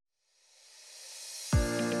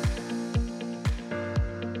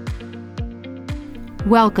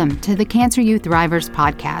Welcome to the Cancer You Thrivers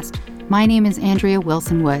podcast. My name is Andrea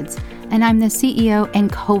Wilson Woods, and I'm the CEO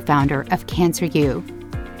and co-founder of Cancer You.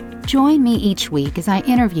 Join me each week as I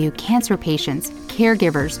interview cancer patients,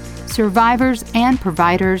 caregivers, survivors, and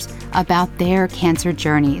providers about their cancer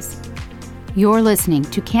journeys. You're listening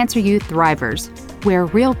to Cancer You Thrivers, where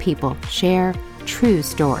real people share true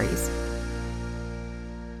stories.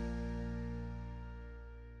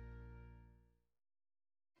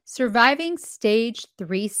 Surviving stage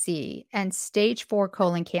 3C and stage 4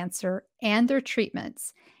 colon cancer and their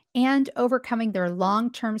treatments and overcoming their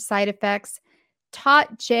long-term side effects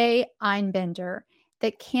taught Jay Einbender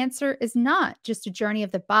that cancer is not just a journey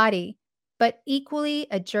of the body, but equally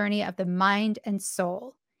a journey of the mind and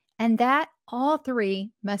soul, and that all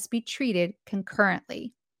three must be treated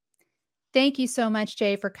concurrently. Thank you so much,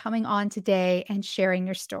 Jay, for coming on today and sharing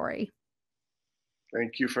your story.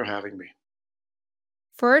 Thank you for having me.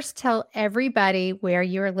 First, tell everybody where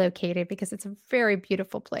you're located because it's a very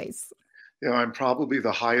beautiful place. I'm probably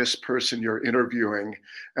the highest person you're interviewing.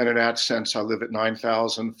 And in that sense, I live at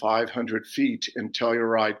 9,500 feet in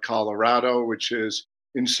Telluride, Colorado, which is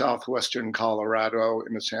in southwestern Colorado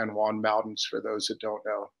in the San Juan Mountains, for those that don't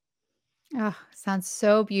know. Oh, sounds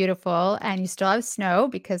so beautiful. And you still have snow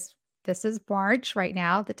because this is March right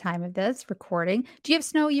now, the time of this recording. Do you have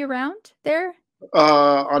snow year round there?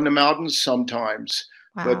 On the mountains sometimes.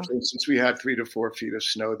 Wow. But for instance, we had 3 to 4 feet of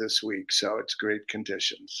snow this week, so it's great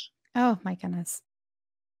conditions. Oh, my goodness.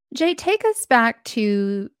 Jay, take us back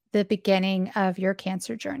to the beginning of your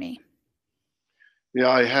cancer journey. Yeah,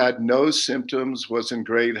 I had no symptoms, was in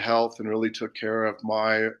great health, and really took care of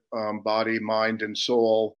my body, mind, and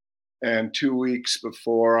soul. And 2 weeks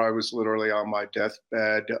before I was literally on my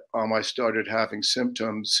deathbed, I started having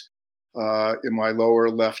symptoms in my lower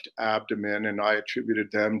left abdomen, and I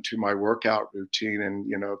attributed them to my workout routine and,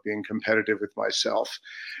 being competitive with myself.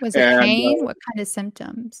 Was it pain? What kind of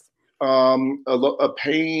symptoms? A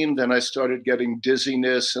pain, then I started getting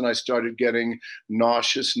dizziness, and I started getting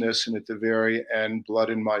nauseousness, and at the very end, blood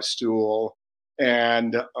in my stool.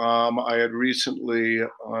 And I had recently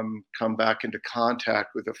come back into contact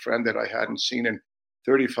with a friend that I hadn't seen in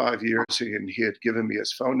 35 years, and he had given me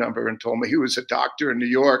his phone number and told me he was a doctor in New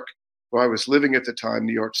York, where I was living at the time,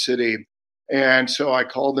 New York City. And so I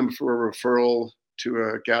called him for a referral to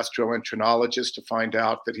a gastroenterologist to find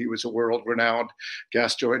out that he was a world-renowned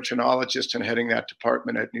gastroenterologist and heading that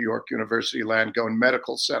department at New York University Langone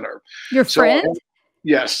Medical Center. Your friend?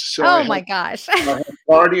 Yes. So oh my gosh. I had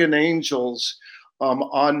guardian angels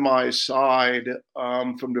on my side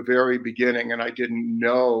from the very beginning, and I didn't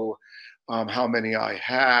know how many I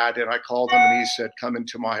had. And I called him and he said, come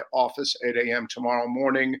into my office 8 a.m. tomorrow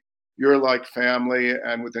morning. You're like family.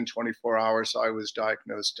 And within 24 hours, I was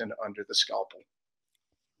diagnosed and under the scalpel.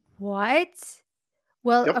 What?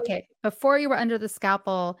 Well, Yep. Okay. Before you were under the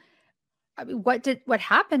scalpel, I mean, what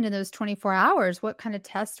happened in those 24 hours? What kind of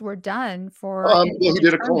tests were done for? He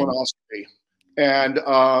did a colonoscopy, and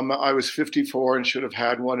I was 54 and should have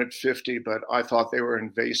had one at 50, but I thought they were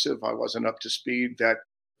invasive. I wasn't up to speed. That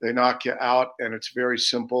they knock you out, and it's very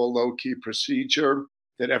simple, low-key procedure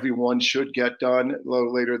that everyone should get done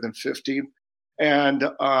later than 50. And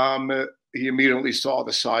he immediately saw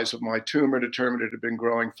the size of my tumor, determined it had been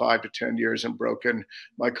growing 5 to 10 years and broken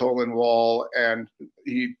my colon wall, and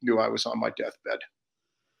he knew I was on my deathbed.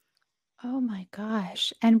 Oh my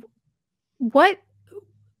gosh. And when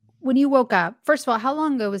you woke up, first of all, how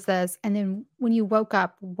long ago was this? And then when you woke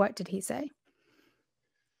up, what did he say?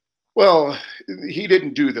 Well, he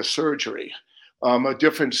didn't do the surgery. A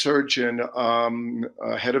different surgeon,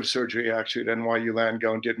 head of surgery actually at NYU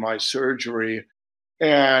Langone, did my surgery.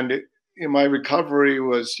 And my recovery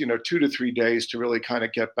was, 2 to 3 days to really kind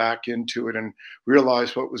of get back into it and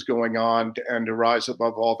realize what was going on and to rise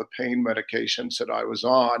above all the pain medications that I was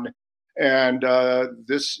on. And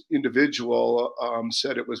this individual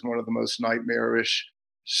said it was one of the most nightmarish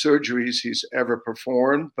surgeries he's ever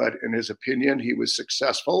performed. But in his opinion, he was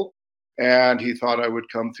successful. And he thought I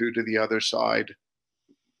would come through to the other side,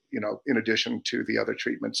 in addition to the other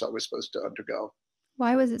treatments I was supposed to undergo.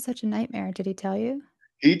 Why was it such a nightmare? Did he tell you?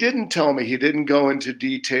 He didn't tell me. He didn't go into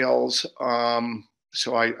details.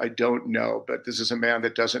 So I don't know. But this is a man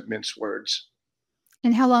that doesn't mince words.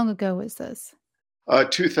 And how long ago was this?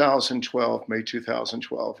 2012, May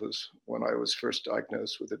 2012 was when I was first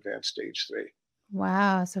diagnosed with advanced stage 3.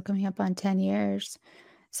 Wow. So coming up on 10 years.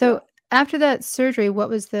 So after that surgery, what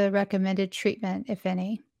was the recommended treatment, if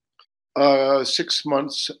any? 6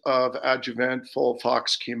 months of adjuvant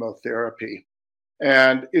FOLFOX chemotherapy.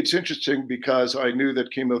 And it's interesting because I knew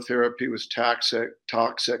that chemotherapy was toxic,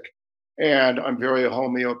 And I'm very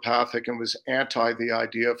homeopathic and was anti the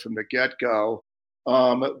idea from the get go.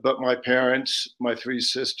 But my parents, my three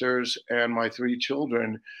sisters, and my three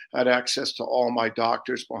children had access to all my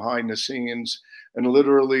doctors behind the scenes. And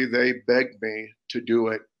literally, they begged me to do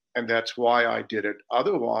it. And that's why I did it.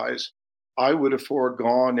 Otherwise, I would have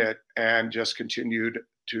foregone it and just continued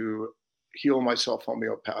to heal myself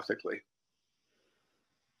homeopathically.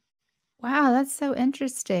 Wow, that's so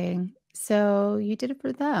interesting. So you did it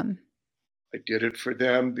for them. I did it for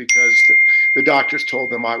them because the doctors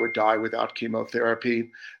told them I would die without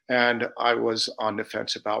chemotherapy. And I was on the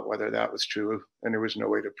fence about whether that was true. And there was no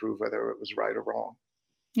way to prove whether it was right or wrong.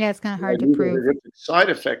 Yeah, it's kind of I hard to knew the prove. horrific side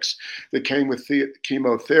effects that came with the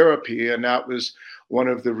chemotherapy. And that was one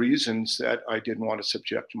of the reasons that I didn't want to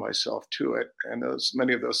subject myself to it. And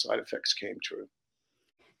many of those side effects came true.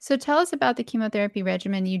 So tell us about the chemotherapy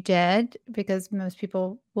regimen you did, because most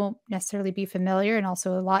people won't necessarily be familiar, and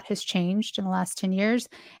also a lot has changed in the last 10 years.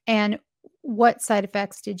 And what side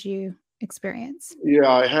effects did you experience? Yeah,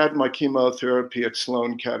 I had my chemotherapy at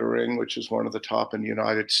Sloan Kettering, which is one of the top in the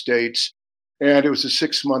United States. And it was a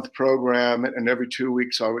 6 month program. And every 2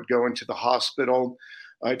 weeks, I would go into the hospital.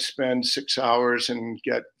 I'd spend 6 hours and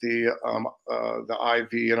get the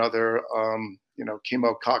IV and other,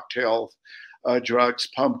 chemo cocktail drugs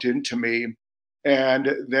pumped into me.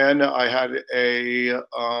 And then I had a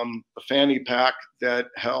fanny pack that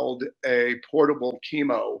held a portable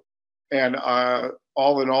chemo. And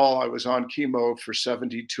all in all, I was on chemo for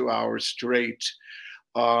 72 hours straight,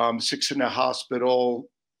 six in a hospital,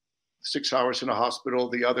 6 hours in a hospital,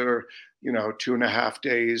 the other, 2.5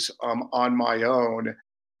 days on my own.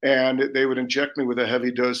 And they would inject me with a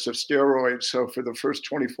heavy dose of steroids. So for the first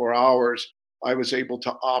 24 hours, I was able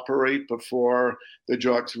to operate before the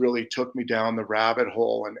drugs really took me down the rabbit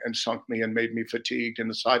hole and sunk me and made me fatigued, and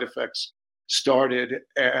the side effects started.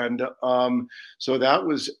 And so that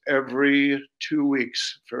was every 2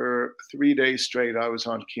 weeks for 3 days straight. I was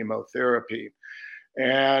on chemotherapy.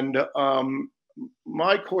 And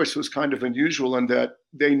my course was kind of unusual in that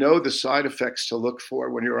they know the side effects to look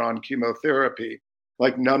for when you're on chemotherapy,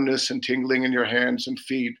 like numbness and tingling in your hands and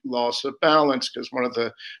feet, loss of balance, because one of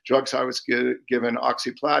the drugs I was given,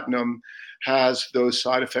 oxyplatinum, has those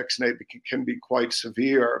side effects and they can be quite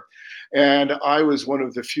severe. And I was one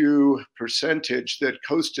of the few percentage that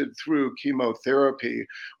coasted through chemotherapy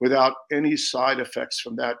without any side effects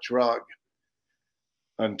from that drug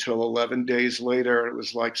until 11 days later. It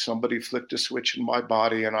was like somebody flicked a switch in my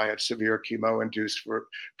body and I had severe chemo-induced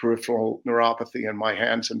peripheral neuropathy in my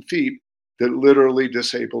hands and feet that literally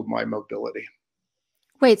disabled my mobility.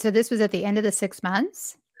 Wait, so this was at the end of the 6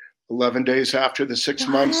 months? 11 days after the 6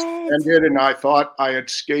 months What? ended, and I thought I had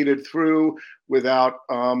skated through without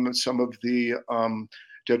some of the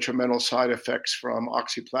detrimental side effects from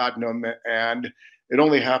oxyplatinum. And it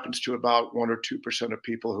only happens to about 1 or 2% of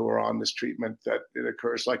people who are on this treatment that it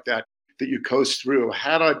occurs like that you coast through.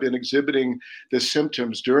 Had I been exhibiting the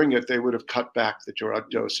symptoms during it, they would have cut back the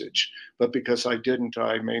drug dosage. But because I didn't,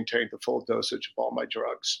 I maintained the full dosage of all my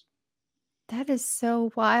drugs. That is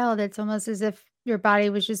so wild. It's almost as if your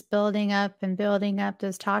body was just building up and building up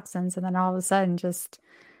those toxins, and then all of a sudden just,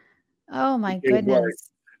 oh my Right.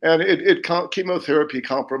 goodness. And chemotherapy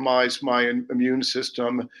compromised my immune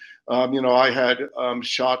system. I had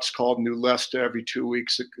shots called Neulasta every 2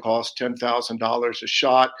 weeks. It cost $10,000 a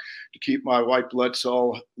shot to keep my white blood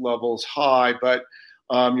cell levels high. But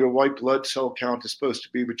your white blood cell count is supposed to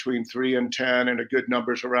be between 3 and 10, and a good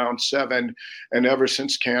number is around 7. And ever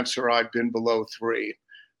since cancer, I've been below 3.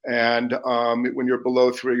 And when you're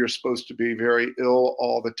below 3, you're supposed to be very ill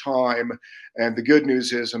all the time. And the good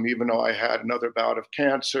news is, even though I had another bout of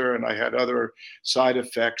cancer and I had other side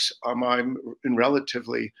effects, I'm in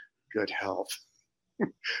relatively good health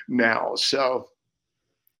now. So,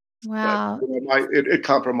 but Wow. it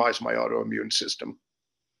compromised my autoimmune system.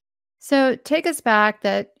 So take us back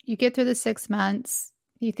that you get through the 6 months,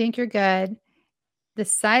 you think you're good. The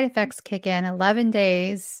side effects kick in 11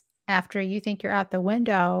 days after you think you're out the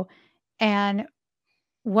window. And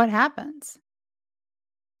what happens?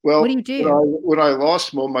 What do Well, you do? when I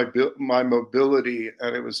lost my mobility,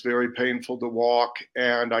 and it was very painful to walk,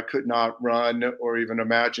 and I could not run or even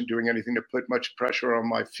imagine doing anything to put much pressure on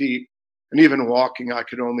my feet, and even walking, I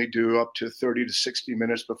could only do up to 30 to 60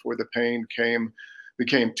 minutes before the pain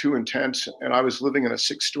became too intense. And I was living in a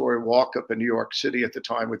 6-story walk up in New York City at the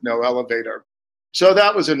time with no elevator. So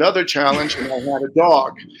that was another challenge, and I had a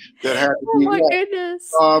dog that had to Oh be my walked.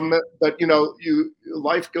 goodness. But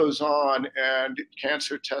life goes on, and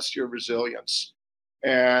cancer tests your resilience.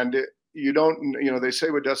 And you don't, they say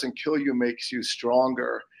what doesn't kill you makes you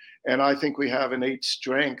stronger. And I think we have innate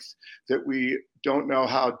strength that we don't know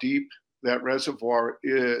how deep that reservoir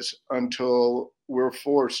is until we're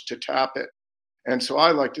forced to tap it. And so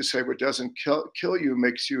I like to say what doesn't kill you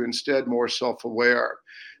makes you instead more self aware.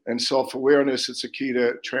 And self awareness is a key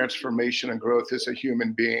to transformation and growth as a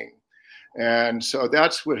human being. And so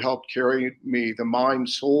that's what helped carry me, the mind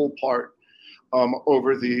soul part,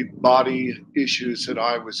 over the body issues that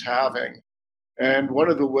I was having. And one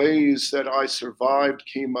of the ways that I survived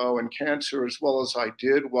chemo and cancer as well as I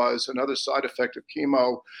did was another side effect of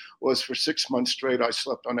chemo was for 6 months straight, I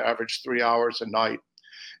slept on average 3 hours a night.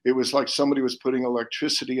 It was like somebody was putting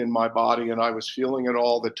electricity in my body and I was feeling it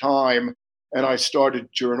all the time. And I started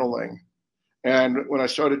journaling. And when I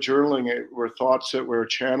started journaling, it were thoughts that were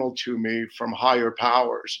channeled to me from higher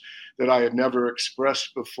powers that I had never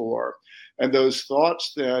expressed before. And those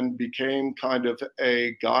thoughts then became kind of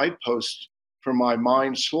a guidepost for my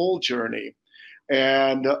mind soul journey.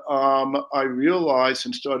 And I realized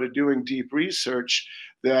and started doing deep research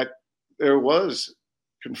that there was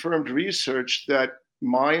confirmed research that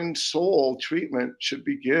mind soul treatment should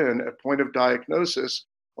begin at point of diagnosis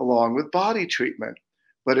along with body treatment,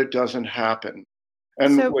 but it doesn't happen.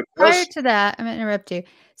 And So what prior does, to that, I'm going to interrupt you.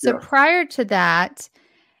 So yeah, prior to that,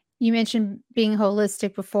 you mentioned being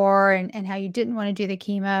holistic before and how you didn't want to do the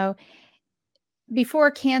chemo. Before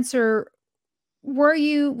cancer, would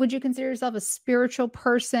you consider yourself a spiritual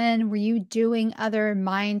person? Were you doing other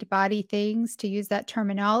mind body things, to use that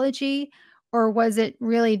terminology? Or was it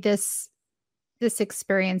really this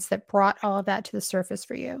experience that brought all of that to the surface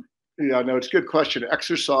for you? yeah, no, it's a good question.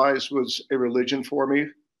 Exercise was a religion for me,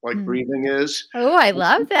 like Mm. breathing is. Oh, I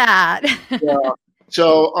love that. Yeah.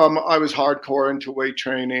 So I was hardcore into weight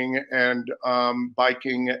training and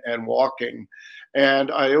biking and walking.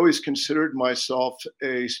 And I always considered myself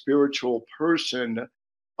a spiritual person,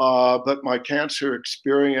 but my cancer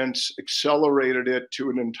experience accelerated it to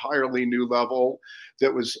an entirely new level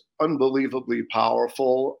that was unbelievably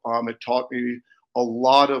powerful. It taught me a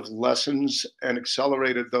lot of lessons and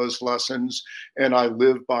accelerated those lessons. And I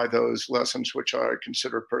live by those lessons, which I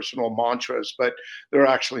consider personal mantras, but they're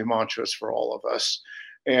actually mantras for all of us.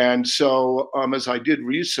 And so, as I did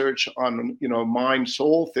research on, mind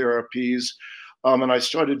soul therapies, and I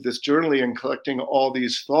started this journaling and collecting all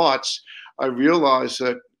these thoughts, I realized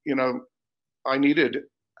that, I needed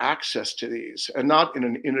access to these and not in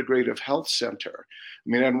an integrative health center. I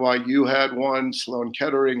mean, NYU had one, Sloan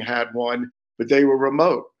Kettering had one, but they were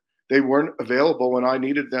remote. They weren't available when I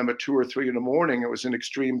needed them at 2 or 3 in the morning. It was in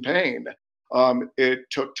extreme pain. It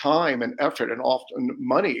took time and effort and often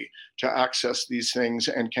money to access these things,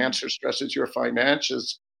 and cancer stresses your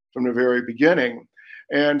finances from the very beginning.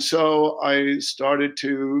 And so I started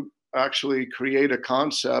to actually create a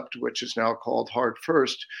concept, which is now called Heart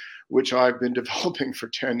First, which I've been developing for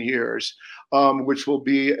 10 years, which will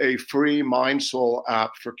be a free Mind Soul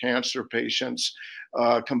app for cancer patients,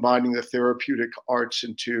 combining the therapeutic arts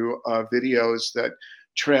into videos that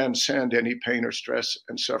transcend any pain or stress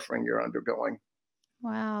and suffering you're undergoing.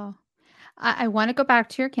 Wow. I want to go back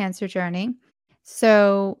to your cancer journey.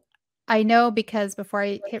 So I know because before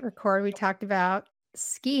I hit record, we talked about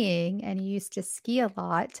skiing and you used to ski a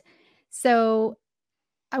lot. So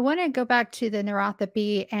I want to go back to the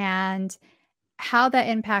neuropathy and how that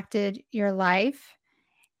impacted your life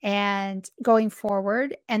and going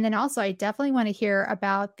forward. And then also, I definitely want to hear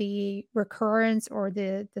about the recurrence or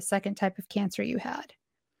the second type of cancer you had.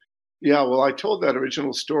 Yeah, well, I told that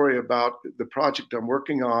original story about the project I'm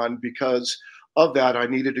working on because of that. I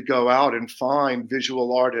needed to go out and find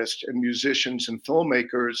visual artists and musicians and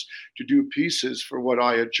filmmakers to do pieces for what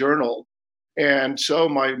I had journaled. And so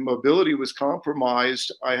my mobility was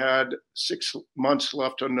compromised. I had 6 months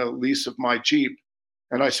left on the lease of my Jeep.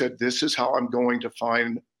 And I said, this is how I'm going to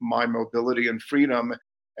find my mobility and freedom.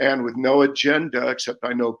 And with no agenda, except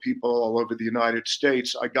I know people all over the United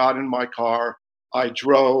States, I got in my car, I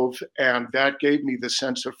drove, and that gave me the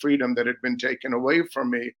sense of freedom that had been taken away from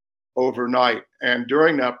me overnight. And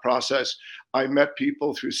during that process, I met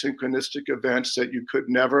people through synchronistic events that you could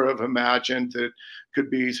never have imagined that could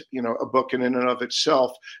be, a book in and of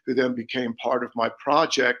itself, who then became part of my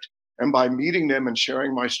project. And by meeting them and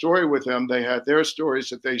sharing my story with them, they had their stories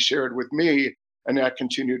that they shared with me. And that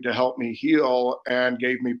continued to help me heal and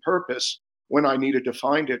gave me purpose when I needed to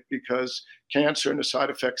find it, because cancer and the side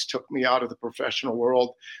effects took me out of the professional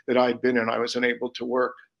world that I'd been in. I wasn't able to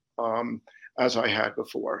work as I had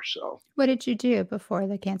before. So, What did you do before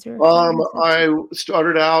the cancer diagnosis? I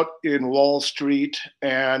started out in Wall Street,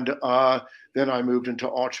 and then I moved into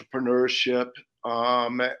entrepreneurship.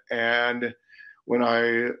 And when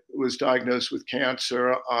I was diagnosed with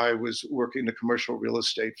cancer, I was working the commercial real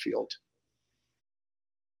estate field.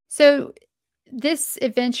 So this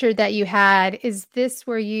adventure that you had, is this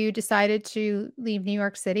where you decided to leave New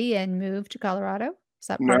York City and move to Colorado? Is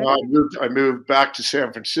that No, part of it? I moved back to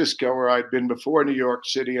San Francisco, where I'd been before New York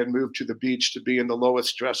City, and moved to the beach to be in the lowest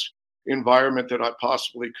stress environment that I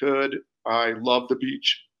possibly could. I love the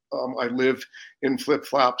beach. I lived in flip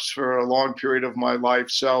flops for a long period of my life.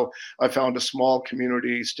 So I found a small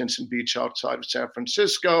community, Stinson Beach, outside of San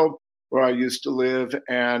Francisco, where I used to live,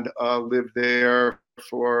 and lived there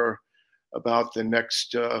for about the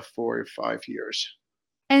next 4 or 5 years.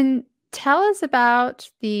 And tell us about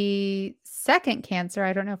the second cancer.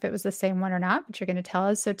 I don't know if it was the same one or not, but you're going to tell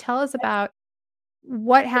us. So tell us about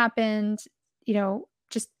what happened.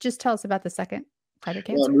 Just tell us about the second type of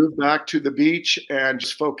Well, I cancer. moved back to the beach and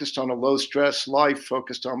just focused on a low stress life,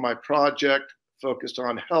 focused on my project, focused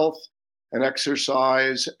on health and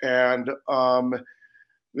exercise. And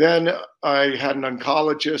then I had an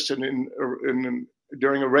oncologist, and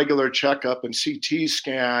during a regular checkup and CT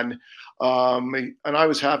scan, and I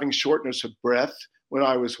was having shortness of breath when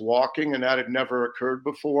I was walking, and that had never occurred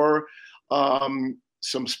before.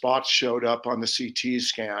 Some spots showed up on the CT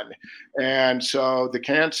scan. And so the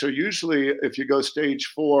cancer, usually if you go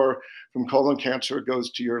stage 4 from colon cancer, it goes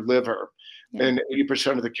to your liver. Yeah. In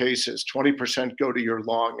 80% of the cases, 20% go to your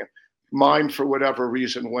lung. Mine, for whatever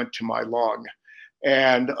reason, went to my lung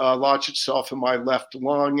and lodged itself in my left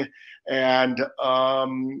lung. And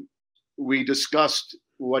we discussed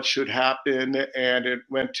what should happen, and it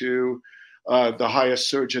went to the highest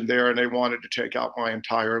surgeon there, and they wanted to take out my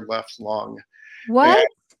entire left lung. And What?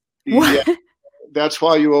 yeah, What? that's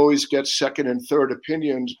why you always get second and third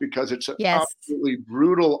opinions, because it's an Yes. absolutely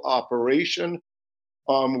brutal operation,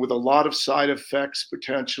 with a lot of side effects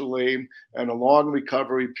potentially, and a long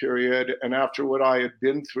recovery period. And after what I had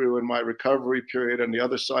been through in my recovery period and the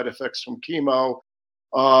other side effects from chemo,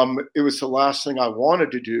 it was the last thing I wanted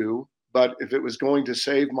to do. But if it was going to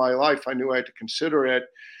save my life, I knew I had to consider it.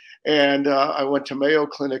 And I went to Mayo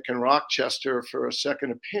Clinic in Rochester for a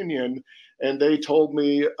second opinion, and they told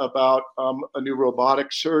me about a new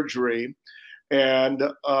robotic surgery and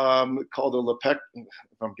called if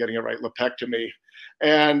I'm getting it right, lepectomy.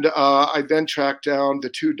 And I then tracked down the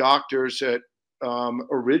 2 doctors that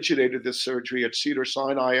originated this surgery at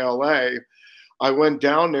Cedars-Sinai, LA. I went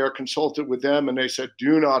down there, consulted with them, and they said,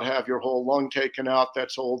 do not have your whole lung taken out.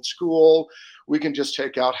 That's old school. We can just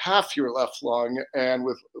take out half your left lung, and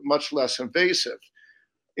with much less invasive.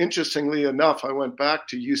 Interestingly enough, I went back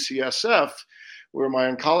to UCSF, where my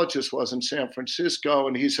oncologist was in San Francisco,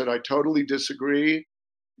 and he said, I totally disagree.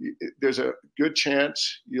 There's a good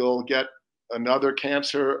chance you'll get another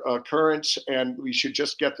cancer occurrence, and we should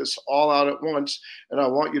just get this all out at once. And I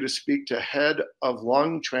want you to speak to head of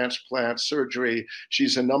lung transplant surgery.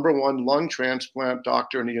 She's the #1 lung transplant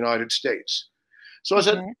doctor in the United States. So I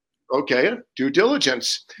said, okay, due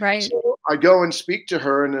diligence. Right. So I go and speak to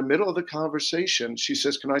her in the middle of the conversation. She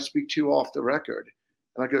says, can I speak to you off the record?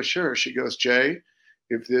 And I go, sure. She goes, Jay,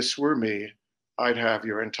 if this were me, I'd have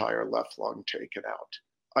your entire left lung taken out.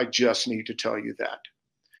 I just need to tell you that.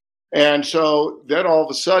 And so then all of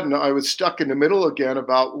a sudden I was stuck in the middle again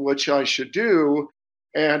about which I should do.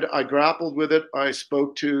 And I grappled with it. I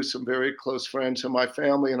spoke to some very close friends in my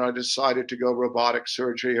family, and I decided to go robotic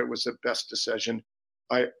surgery. It was the best decision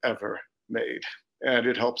I ever made. And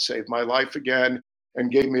it helped save my life again and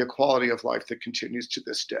gave me a quality of life that continues to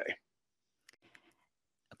this day.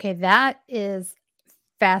 Okay, that is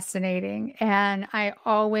fascinating. And I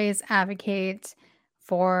always advocate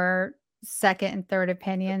for second and third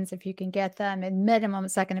opinions if you can get them, and minimum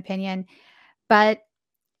second opinion. But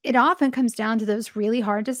it often comes down to those really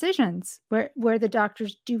hard decisions where the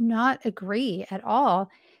doctors do not agree at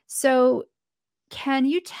all. So can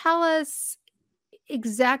you tell us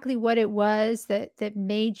exactly what it was that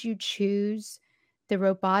made you choose the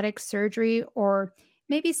robotic surgery, or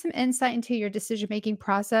maybe some insight into your decision-making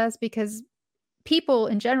process? Because people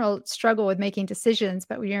in general struggle with making decisions,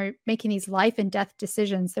 but when you're making these life and death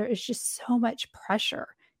decisions, there is just so much pressure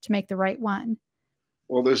to make the right one.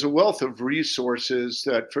 Well, there's a wealth of resources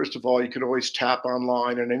that, first of all, you can always tap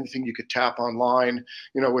online, and anything you could tap online,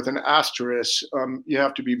 with an asterisk, you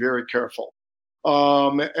have to be very careful.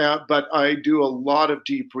 But I do a lot of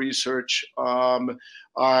deep research.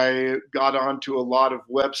 I got onto a lot of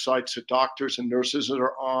websites that doctors and nurses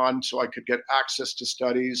are on, so I could get access to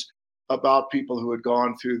studies about people who had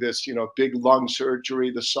gone through this, big lung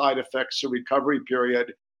surgery, the side effects, the recovery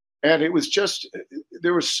period. And it was just,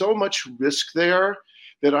 there was so much risk there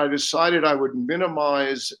that I decided I would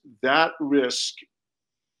minimize that risk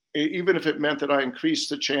even if it meant that I increased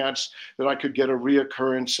the chance that I could get a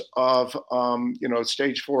reoccurrence of,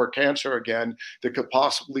 stage 4 cancer again that could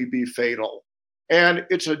possibly be fatal. And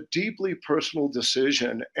it's a deeply personal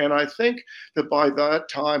decision. And I think that by that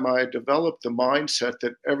time, I had developed the mindset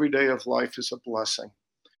that every day of life is a blessing.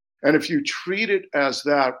 And if you treat it as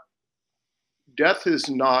that, death is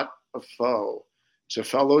not a foe. It's a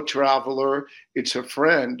fellow traveler. It's a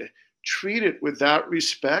friend. Treat it with that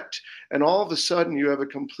respect. And all of a sudden you have a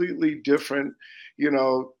completely different,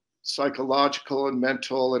 psychological and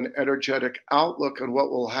mental and energetic outlook on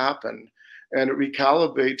what will happen. And it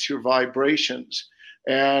recalibrates your vibrations.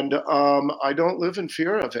 And I don't live in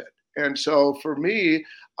fear of it. And so for me,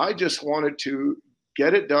 I just wanted to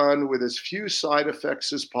get it done with as few side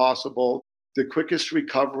effects as possible, the quickest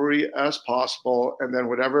recovery as possible, and then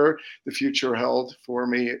whatever the future held for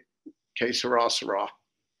me, que sera, sera.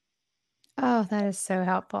 Oh, that is so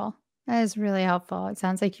helpful. That is really helpful. It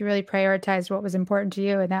sounds like you really prioritized what was important to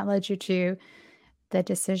you, and that led you to the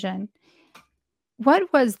decision.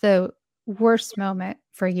 What was the worst moment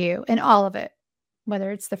for you in all of it?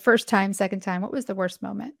 Whether it's the first time, second time, what was the worst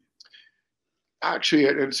moment? Actually,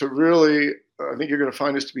 it's a really, I think you're going to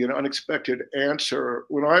find this to be an unexpected answer.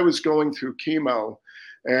 When I was going through chemo,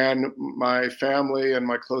 and my family and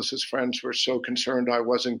my closest friends were so concerned I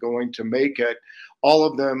wasn't going to make it, all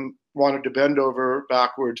of them wanted to bend over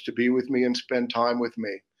backwards to be with me and spend time with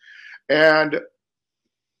me. And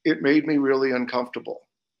it made me really uncomfortable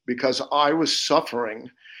because I was suffering.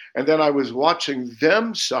 And then I was watching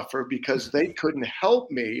them suffer because they couldn't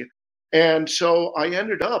help me. And so I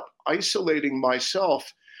ended up isolating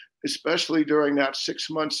myself, especially during that 6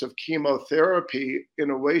 months of chemotherapy, in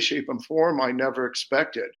a way, shape, and form I never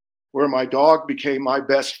expected, where my dog became my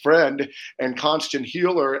best friend and constant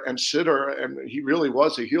healer and sitter. And he really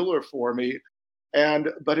was a healer for me.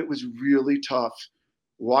 But it was really tough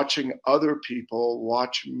watching other people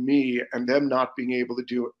watch me and them not being able to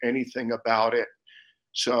do anything about it.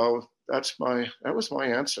 So that was my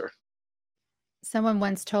answer. Someone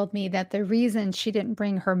once told me that the reason she didn't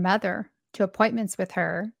bring her mother to appointments with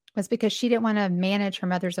her was because she didn't want to manage her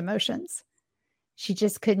mother's emotions. She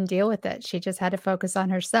just couldn't deal with it. She just had to focus on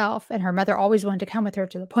herself. And her mother always wanted to come with her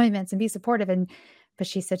to the appointments and be supportive. But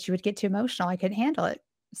she said she would get too emotional. I couldn't handle it.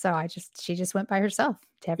 So she just went by herself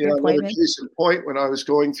to every Another appointment. case in point, when I was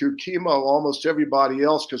going through chemo, almost everybody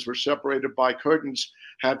else, because we're separated by curtains,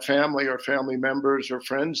 had family or family members or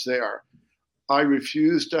friends there. I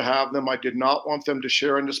refused to have them. I did not want them to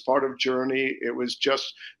share in this part of journey. It was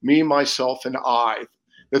just me, myself, and I,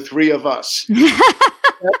 the three of us.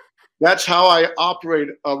 That's how I operate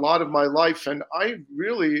a lot of my life. And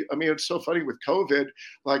it's so funny with COVID,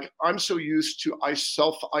 like I'm so used to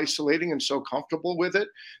self-isolating and so comfortable with it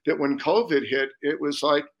that when COVID hit, it was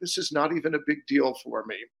like, this is not even a big deal for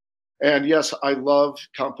me. And yes, I love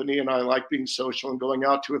company and I like being social and going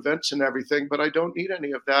out to events and everything, but I don't need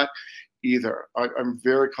any of that either. I'm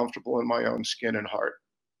very comfortable in my own skin and heart.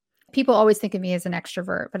 People always think of me as an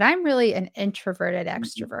extrovert, but I'm really an introverted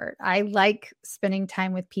extrovert. I like spending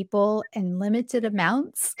time with people in limited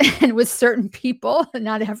amounts and with certain people,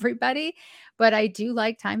 not everybody, but I do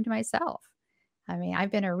like time to myself. I mean,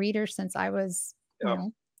 I've been a reader since I was, Yeah.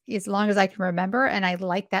 as long as I can remember, and I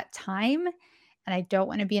like that time and I don't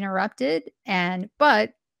want to be interrupted.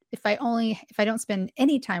 But if I don't spend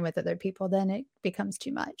any time with other people, then it becomes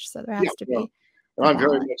too much. So there has to be a I'm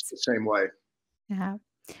very much balance. the same way. Yeah.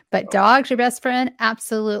 But dogs, your best friend?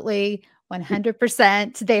 Absolutely.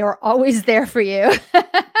 100%. They are always there for you.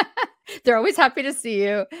 They're always happy to see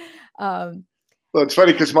you. Well, it's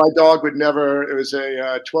funny because my dog would never, it was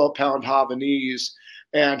a 12-pound Havanese,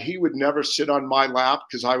 and he would never sit on my lap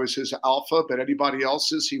because I was his alpha, but anybody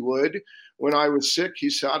else's he would. When I was sick, he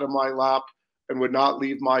sat on my lap and would not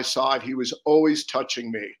leave my side. He was always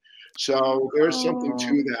touching me. So there's something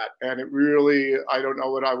to that. And it really, I don't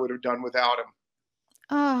know what I would have done without him.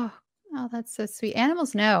 Oh, that's so sweet.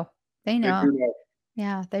 Animals know. They They know. do know.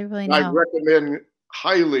 Yeah, they really I know. recommend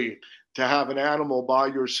highly to have an animal by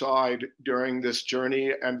your side during this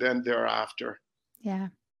journey and then thereafter. Yeah.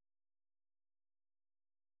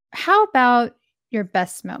 How about your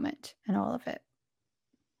best moment in all of it?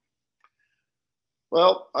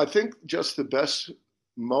 Well, I think just the best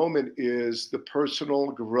moment is the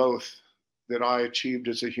personal growth that I achieved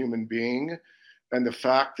as a human being and the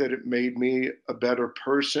fact that it made me a better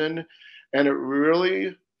person. And it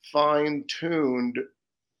really fine tuned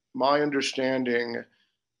my understanding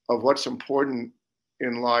of what's important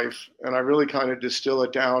in life. And I really kind of distill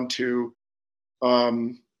it down to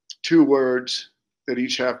two words that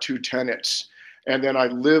each have two tenets. And then I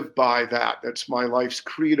live by that. That's my life's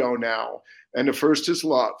credo now. And the first is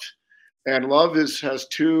love. And love has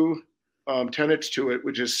two tenets to it,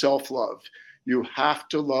 which is self-love. You have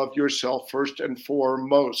to love yourself first and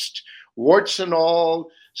foremost. Warts and all,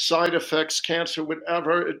 side effects, cancer,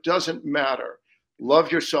 whatever, it doesn't matter.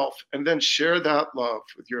 Love yourself and then share that love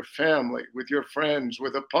with your family, with your friends,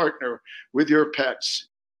 with a partner, with your pets.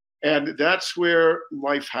 And that's where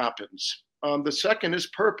life happens. The second is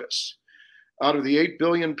purpose. Out of the 8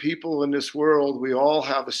 billion people in this world, we all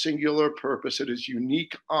have a singular purpose that is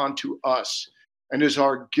unique unto us and is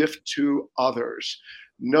our gift to others.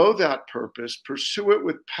 Know that purpose, pursue it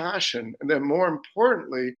with passion, and then more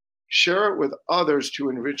importantly, share it with others to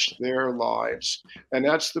enrich their lives. And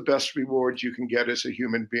that's the best reward you can get as a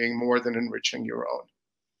human being, more than enriching your own.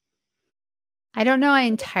 I don't know. I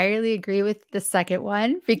entirely agree with the second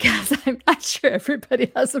one because I'm not sure everybody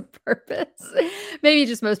has a purpose. Maybe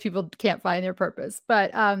just most people can't find their purpose.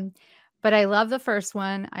 But I love the first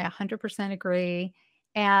one. I 100% agree.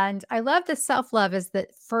 And I love the self-love as the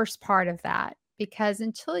first part of that, because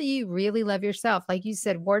until you really love yourself, like you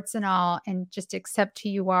said, warts and all, and just accept who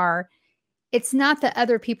you are, it's not that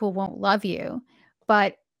other people won't love you,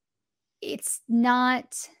 but it's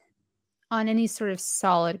not on any sort of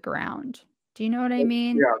solid ground. Do you know what I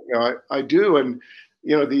mean? Yeah, no, I do. And,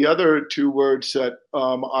 the other two words that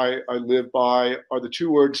I live by are the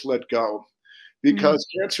two words, let go. Because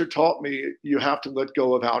cancer taught me you have to let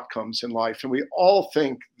go of outcomes in life. And we all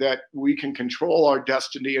think that we can control our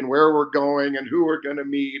destiny and where we're going and who we're going to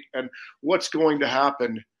meet and what's going to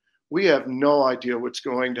happen. We have no idea what's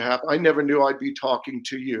going to happen. I never knew I'd be talking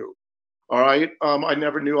to you. All right. I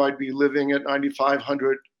never knew I'd be living at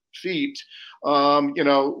 9,500 feet,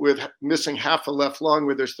 with missing half a left lung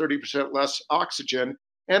where there's 30% less oxygen.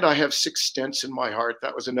 And I have 6 stents in my heart.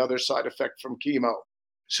 That was another side effect from chemo.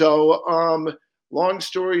 So, long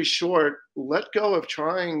story short, let go of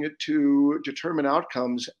trying to determine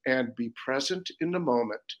outcomes and be present in the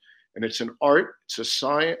moment. And it's an art, it's a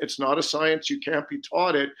science, it's not a science, you can't be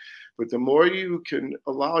taught it. But the more you can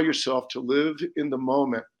allow yourself to live in the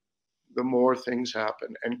moment, the more things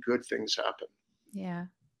happen and good things happen. Yeah.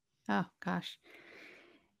 Oh, gosh.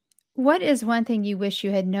 What is one thing you wish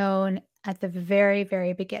you had known at the very,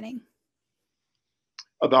 very beginning?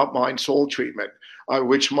 About mind-soul treatment,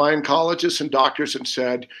 which my oncologists and doctors have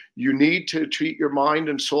said, you need to treat your mind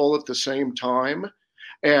and soul at the same time.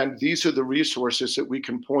 And these are the resources that we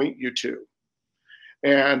can point you to.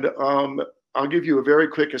 And I'll give you a very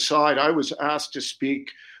quick aside. I was asked to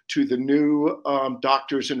speak to the new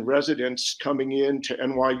doctors and residents coming in to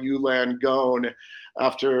NYU Langone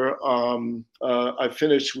after I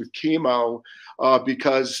finished with chemo,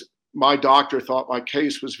 because my doctor thought my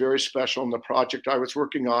case was very special in the project I was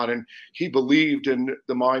working on, and he believed in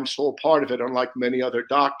the mind soul part of it, unlike many other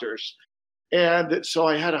doctors. And so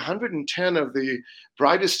I had 110 of the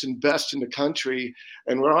brightest and best in the country,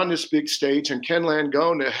 and we're on this big stage, and Ken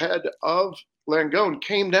Langone, the head of Langone,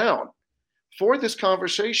 came down for this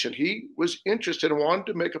conversation. He was interested and wanted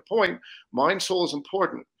to make a point. Mind soul is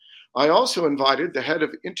important. I also invited the head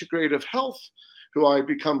of integrative health, who I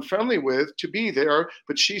become friendly with, to be there,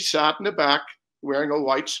 but she sat in the back wearing a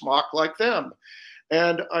white smock like them.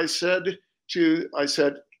 And I said to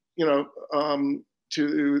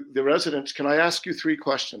the residents, can I ask you 3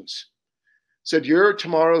 questions? Said, you're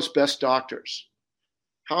tomorrow's best doctors.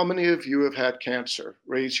 How many of you have had cancer?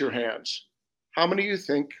 Raise your hands. How many of you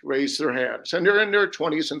think raise their hands? And they're in their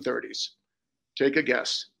 20s and 30s. Take a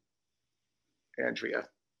guess. Andrea.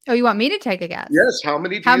 Oh, you want me to take a guess? Yes. How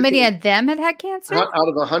many of them had cancer? Out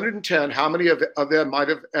of 110, how many of them might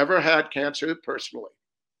have ever had cancer personally?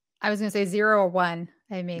 I was going to say 0 or 1.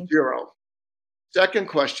 0. Second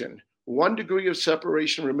question, 1 degree of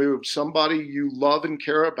separation removed, somebody you love and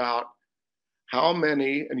care about, how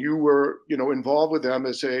many, and you were, involved with them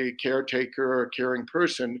as a caretaker or caring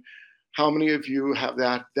person, how many of you have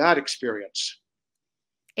that experience?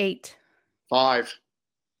 8. 5.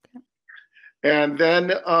 And then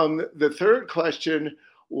the third question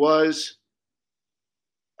was,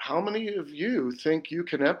 how many of you think you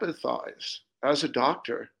can empathize as a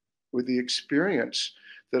doctor with the experience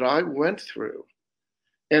that I went through?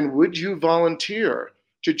 And would you volunteer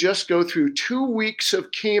to just go through 2 weeks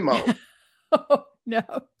of chemo? Oh, no.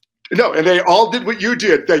 No, and they all did what you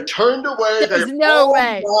did. They turned away. There's they no all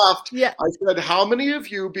way. laughed. Yeah. I said, how many of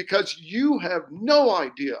you, because you have no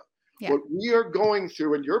idea what we are going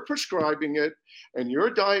through, and you're prescribing it, and you're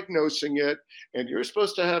diagnosing it, and you're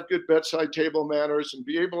supposed to have good bedside table manners and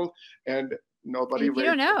be able, and nobody. You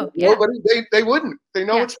don't know. Nobody, they wouldn't. They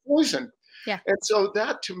know it's poison. Yeah. And so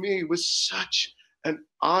that to me was such an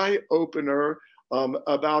eye opener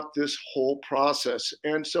about this whole process.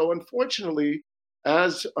 And so, unfortunately,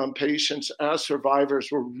 as patients, as survivors,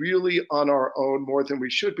 we're really on our own more than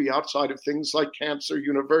we should be outside of things like Cancer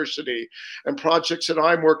University and projects that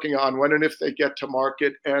I'm working on when and if they get to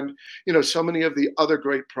market, and so many of the other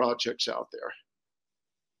great projects out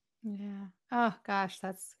there. Yeah. Oh gosh,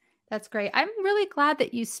 that's great. I'm really glad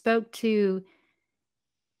that you spoke to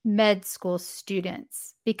med school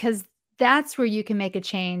students because that's where you can make a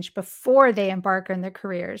change before they embark on their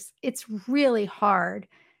careers. It's really hard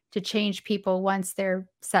to change people once they're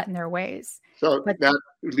set in their ways. So But that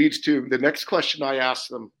leads to the next question I ask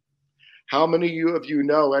them. How many of you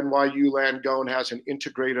know NYU Langone has an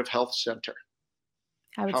integrative health center?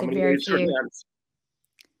 I would How say many very raised their few. hands?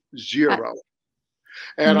 Uh, Zero.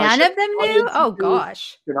 And I None said, of them knew? Oh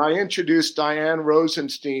gosh. can I introduce Diane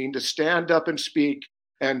Rosenstein to stand up and speak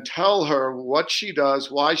and tell her what she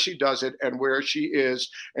does, why she does it, and where she is,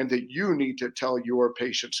 and that you need to tell your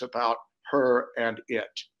patients about her and it.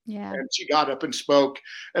 Yeah. And she got up and spoke.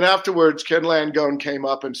 And afterwards, Ken Langone came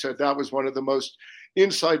up and said, that was one of the most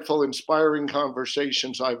insightful, inspiring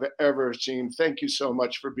conversations I've ever seen. Thank you so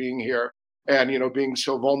much for being here and, being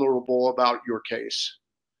so vulnerable about your case.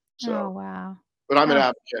 Oh So, wow. but I'm an Oh,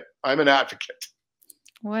 advocate. I'm an advocate.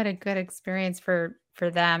 what a good experience for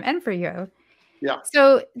them and for you. Yeah.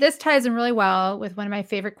 So this ties in really well with one of my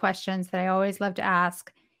favorite questions that I always love to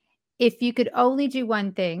ask. If you could only do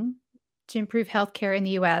one thing to improve healthcare in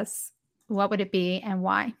the US, what would it be and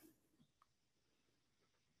why?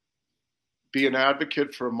 Be an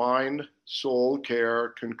advocate for mind, soul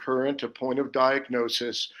care, concurrent to point of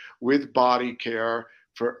diagnosis with body care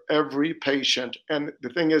for every patient. And the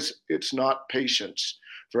thing is, it's not patients.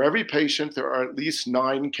 For every patient, there are at least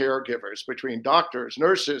 9 caregivers between doctors,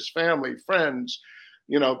 nurses, family, friends,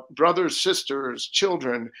 brothers, sisters,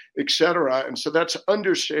 children, etc. And so that's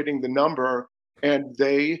understating the number. And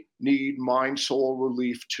they need mind soul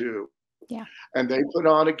relief too. Yeah. And they put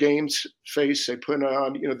on a game's face. They put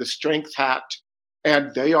on, the strength hat,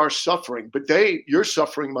 and they are suffering. But you're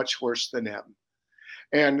suffering much worse than them.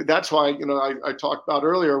 And that's why, I talked about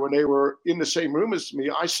earlier when they were in the same room as me,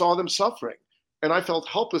 I saw them suffering. And I felt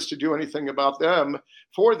helpless to do anything about them,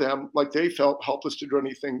 for them, like they felt helpless to do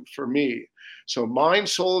anything for me. So mind,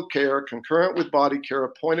 soul care, concurrent with body care, a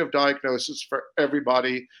point of diagnosis for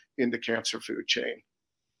everybody in the cancer food chain.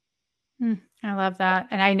 I love that.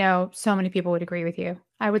 And I know so many people would agree with you.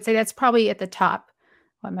 I would say that's probably at the top,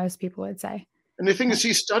 what most people would say. And the thing is,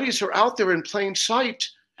 these studies are out there in plain sight.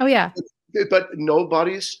 Oh, yeah. But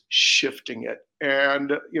nobody's shifting it.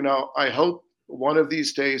 And, I hope one of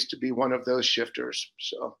these days to be one of those shifters.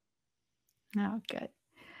 So. Oh, good.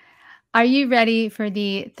 Are you ready for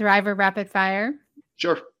the Thriver Rapid Fire?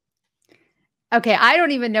 Sure. Okay. I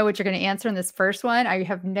don't even know what you're going to answer in this first one. I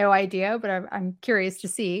have no idea, but I'm curious to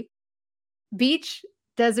see. Beach,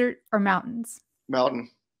 desert, or mountains? Mountain.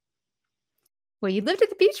 Well, you lived at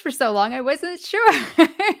the beach for so long, I wasn't sure.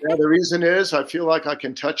 Yeah, the reason is I feel like I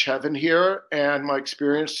can touch heaven here, and my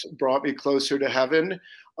experience brought me closer to heaven.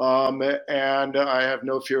 And I have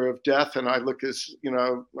no fear of death, and I look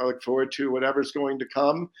forward to whatever's going to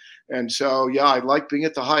come. And so, yeah, I like being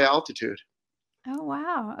at the high altitude. Oh,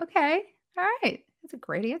 wow. Okay. All right. That's a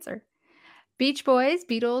great answer. Beach Boys,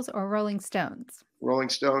 Beatles, or Rolling Stones? Rolling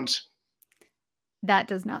Stones. That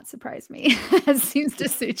does not surprise me. It seems to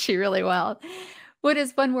suit you really well. What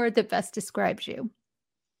is one word that best describes you?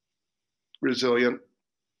 Resilient.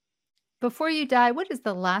 Before you die, what is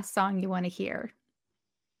the last song you want to hear?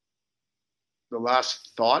 The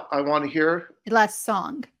last thought I want to hear. The last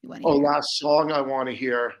song you want to hear. Last song I want to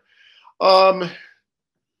hear. Low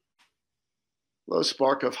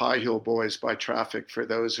Spark of High Heel Boys by Traffic. For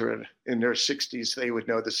those who are in their 60s, they would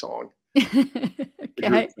know the song.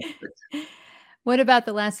 Okay. What about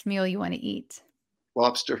the last meal you want to eat?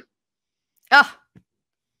 Lobster. Oh,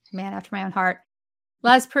 man after my own heart.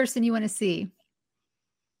 Last person you want to see?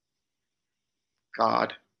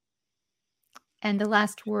 God. And the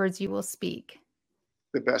last words you will speak?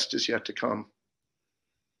 The best is yet to come.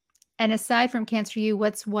 And aside from Cancer U,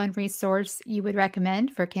 what's one resource you would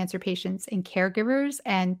recommend for cancer patients and caregivers?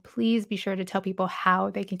 And please be sure to tell people how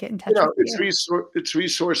they can get in touch with you. It's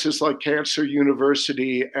resources like Cancer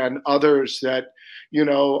University and others that,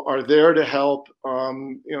 are there to help.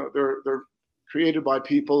 They're created by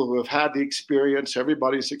people who have had the experience.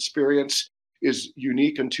 Everybody's experience is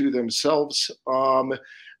unique unto themselves.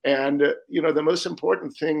 And the most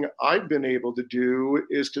important thing I've been able to do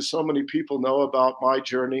is, because so many people know about my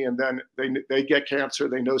journey, and then they get cancer,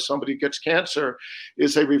 they know somebody gets cancer,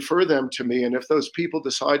 is they refer them to me. And if those people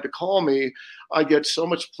decide to call me, I get so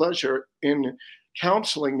much pleasure in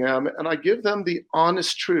counseling them, and I give them the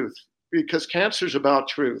honest truth, because cancer is about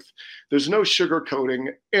truth. There's no sugarcoating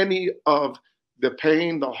any of the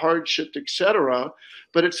pain, the hardship, etc.,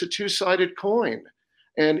 but it's a two-sided coin,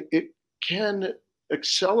 and it can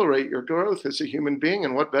accelerate your growth as a human being,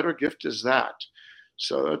 and what better gift is that?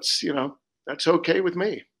 So that's okay with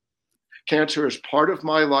me. Cancer is part of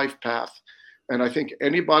my life path. And I think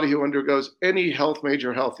anybody who undergoes any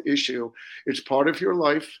major health issue, it's part of your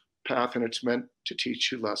life path, and it's meant to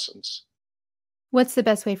teach you lessons. What's the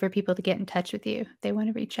best way for people to get in touch with you if they want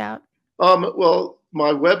to reach out? Well,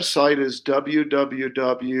 my website is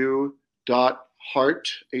www.heart,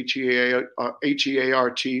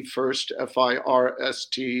 H-E-A-R-T, first,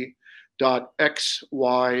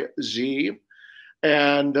 FIRST.XYZ.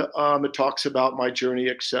 And it talks about my journey,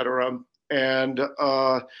 etc. And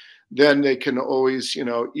then they can always,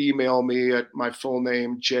 email me at my full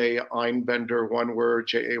name, Jay Einbender, one word,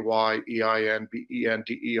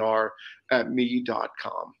 JAYEINBENDER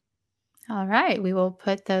 @me.com. All right. We will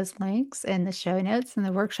put those links in the show notes and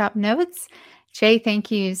the workshop notes. Jay, thank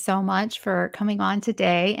you so much for coming on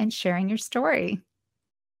today and sharing your story.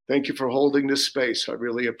 Thank you for holding this space. I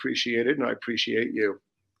really appreciate it, and I appreciate you.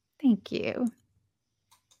 Thank you.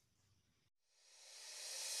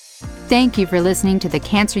 Thank you for listening to the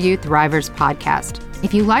Cancer Youth Thrivers podcast.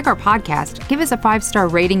 If you like our podcast, give us a 5-star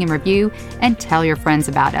rating and review, and tell your friends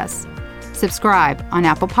about us. Subscribe on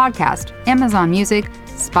Apple Podcast, Amazon Music,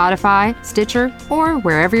 Spotify, Stitcher, or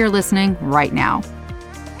wherever you're listening right now.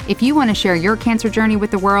 If you want to share your cancer journey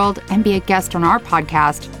with the world and be a guest on our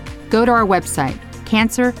podcast, go to our website,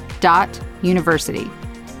 cancer.university.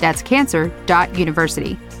 That's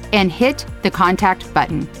cancer.university, and hit the contact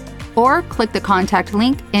button, or click the contact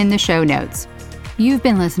link in the show notes. You've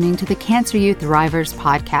been listening to the Cancer Youth Thrivers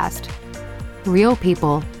podcast. Real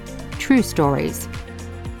people, true stories.